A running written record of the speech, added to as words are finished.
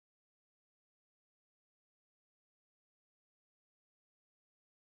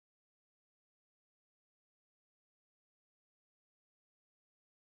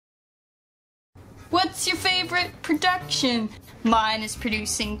What's your favorite production? Mine is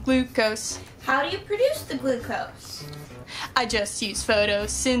producing glucose. How do you produce the glucose? I just use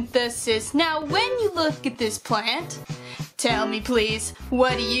photosynthesis. Now when you look at this plant, tell me please,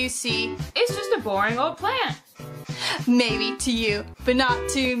 what do you see? It's just a boring old plant. Maybe to you, but not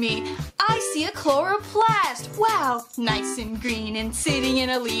to me. I see a chloroplast. Wow, nice and green and sitting in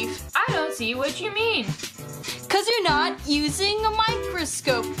a leaf. I don't see what you mean. 'Cause you're not using a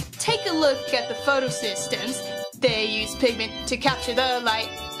microscope. Take a look at the photosystems. They use pigment to capture the light.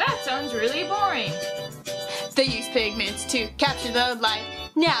 That sounds really boring. They use pigments to capture the light.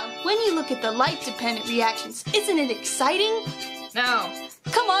 Now, when you look at the light-dependent reactions, isn't it exciting? No.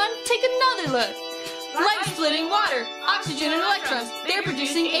 Come on, take another look. Light splitting water, oxygen and electrons. They're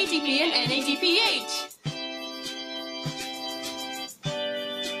producing ATP and NADPH.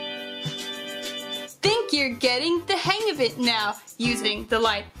 Think you're getting the hang of it now, using the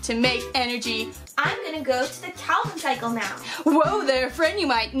light to make energy. I'm gonna go to the Calvin cycle now. Whoa there, friend, you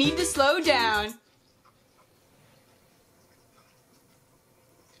might need to slow down.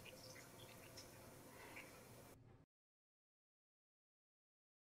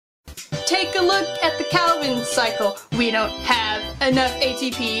 Take a look at the Calvin cycle. We don't have enough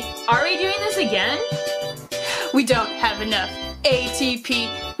ATP. Are we doing this again? We don't have enough ATP.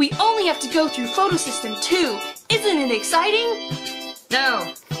 We only have to go through photosystem 2. Isn't it exciting?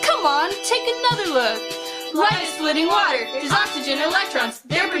 No. Come on, take another look. Light is splitting water. There's oxygen and electrons.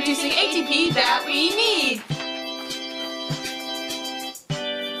 They're producing ATP that we need.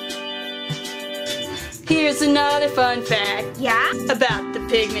 Here's another fun fact. Yeah? About the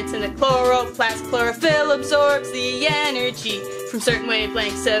pigments in the chloroplast. Chlorophyll absorbs the energy from certain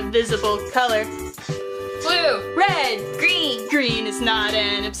wavelengths of visible color. Blue. Red. Green. Green is not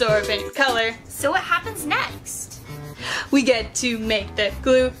an absorbent color. So what happens next? We get to make the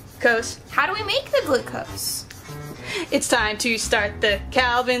glucose. How do we make the glucose? It's time to start the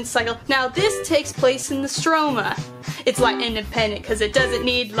Calvin cycle. Now this takes place in the stroma. It's light independent because it doesn't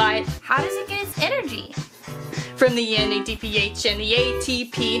need light. How does it get its energy? From the NADPH and the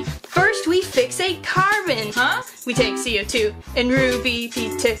ATP. First we fix a carbon. Huh? We take CO2 and ruby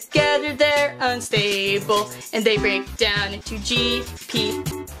P together. They're unstable and they break down into GP.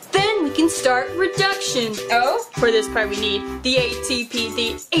 Then we can start reduction. Oh? For this part we need the ATP.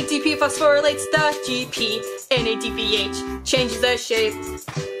 The ATP phosphorylates the GP. NADPH changes the shape.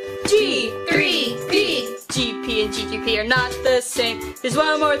 G3P. GP and G2P are not the same. There's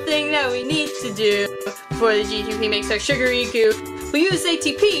one more thing that we need to do before the G2P makes our sugary goo. We use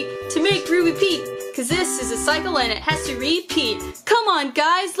ATP to make ruby P, because this is a cycle and it has to repeat. Come on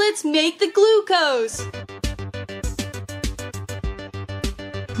guys, let's make the glucose.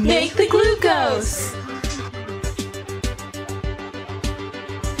 Make the glucose.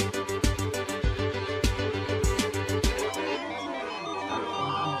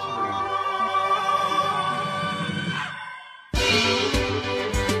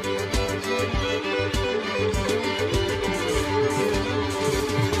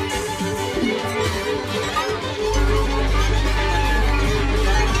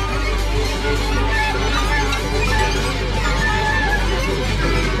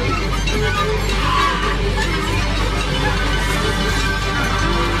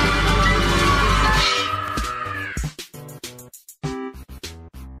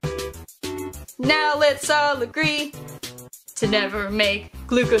 Now let's all agree to never make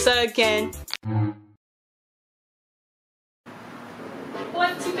glucose again.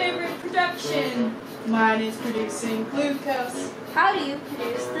 What's your favorite production? Mine is producing glucose. How do you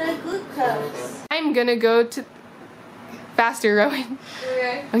produce the glucose? I'm gonna go to... Faster, Rowan.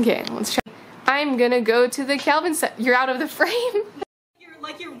 Okay, let's try. I'm gonna go to the Calvin set. You're out of the frame.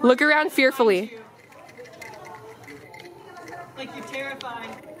 Look around fearfully. Like you're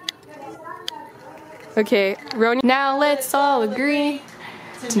terrified. Okay, Rowan. Now let's all agree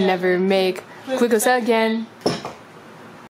to never make glucose again.